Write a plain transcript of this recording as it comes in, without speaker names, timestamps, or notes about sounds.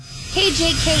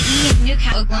KJKE in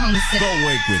Newcastle, Oklahoma City. The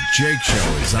Wake with Jake show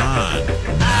is on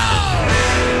now.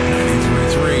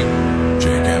 93.3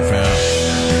 Jake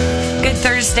FM. Good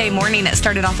Thursday morning. It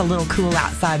started off a little cool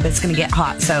outside, but it's going to get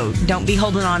hot. So don't be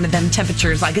holding on to them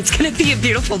temperatures like it's going to be a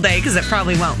beautiful day, because it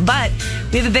probably won't. But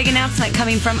we have a big announcement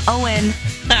coming from Owen.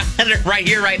 Right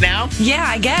here, right now? Yeah,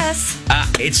 I guess.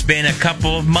 It's been a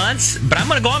couple of months, but I'm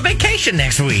going to go on vacation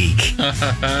next week.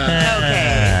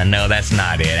 Okay. No, that's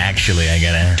not it. Actually, I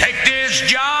got to take this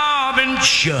job and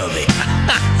shove it.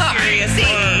 Seriously?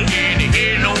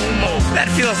 That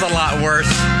feels a lot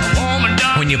worse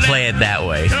when you play it that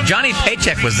way. Johnny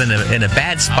Paycheck was in a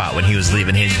bad spot when he was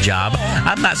leaving his job.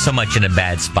 I'm not so much in a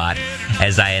bad spot,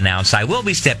 as I announced I will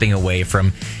be stepping away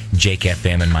from Jake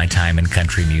FM and my time in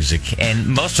country music. And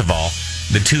most of all,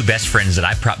 the two best friends that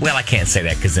I can't say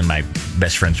that because then my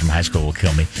best friends from high school will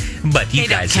kill me. But you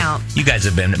guys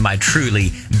have been my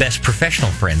truly best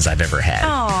professional friends I've ever had.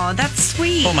 Oh, that's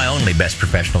sweet. Well, my only best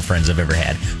professional friends I've ever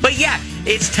had. But yeah,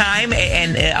 it's time,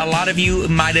 and a lot of you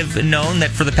might have known that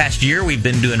for the past year we've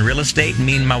been doing real estate,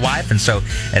 me and my wife, and so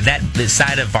that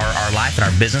side of our life and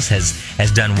our business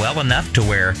has done well enough to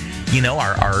where, you know,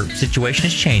 our situation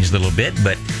has changed a little bit,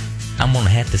 but I'm going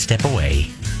to have to step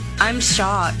away. I'm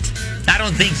shocked. I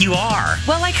don't think you are.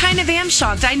 Well, I kind of am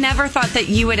shocked. I never thought that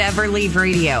you would ever leave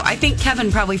radio. I think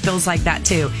Kevin probably feels like that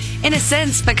too, in a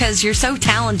sense, because you're so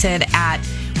talented at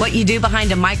what you do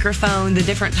behind a microphone, the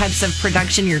different types of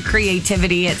production, your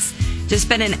creativity. It's just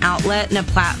been an outlet and a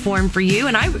platform for you.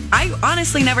 And I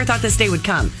honestly never thought this day would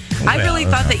come. I really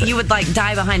thought that you would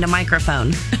die behind a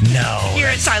microphone. No. Here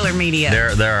at Tyler Media.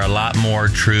 There are a lot more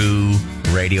true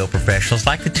radio professionals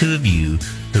like the two of you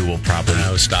who will probably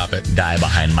die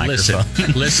behind microphone.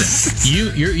 Listen.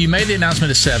 You made the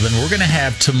announcement at 7. We're going to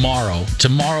have tomorrow.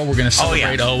 Tomorrow we're going to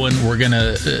celebrate Owen. We're going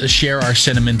to share our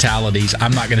sentimentalities.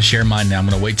 I'm not going to share mine now. I'm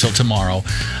going to wait till tomorrow.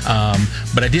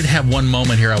 But I did have one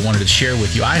moment here I wanted to share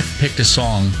with you. I picked a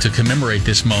song to commemorate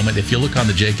this moment. If you look on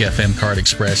the Jake FM Card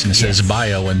Express and it says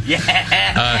 "Bye Owen,"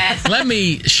 let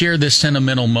me share this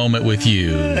sentimental moment with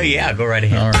you. Yeah, go right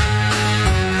ahead. All right.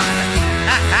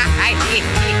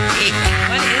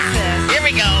 What is this? Here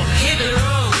we go.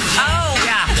 Oh,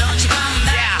 yeah.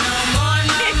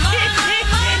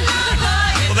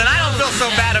 Well, then I don't feel so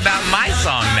bad about my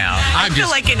song now. I feel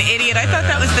like an idiot. I thought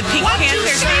that was the Pink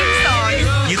Panther theme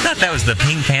song. You thought that was the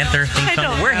Pink Panther theme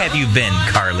song? Where have you been,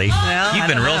 Carly? Well, You've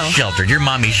been real sheltered. Your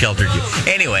mommy sheltered you.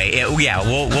 Anyway,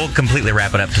 we'll completely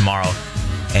wrap it up tomorrow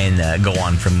and go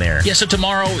on from there. Yeah, so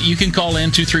tomorrow you can call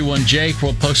in 231-JAKE.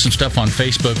 We'll post some stuff on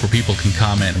Facebook where people can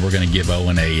comment, and we're going to give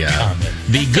Owen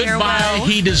the goodbye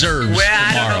he deserves Well, tomorrow.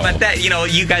 I don't know about that. You know,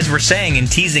 you guys were saying and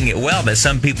teasing it well that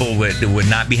some people would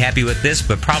not be happy with this,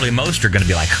 but probably most are going to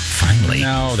be like, finally.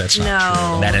 No, that's not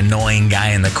true. That annoying guy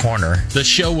in the corner. The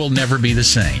show will never be the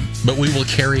same, but we will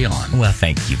carry on. Well,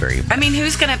 thank you very much. I mean,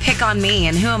 who's going to pick on me,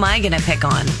 and who am I going to pick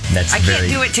on? I can't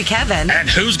do it to Kevin. And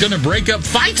who's going to break up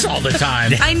fights all the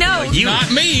time? I know.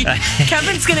 Not me.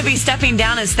 Kevin's going to be stepping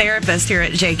down as therapist here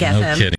at Jake FM. No kidding.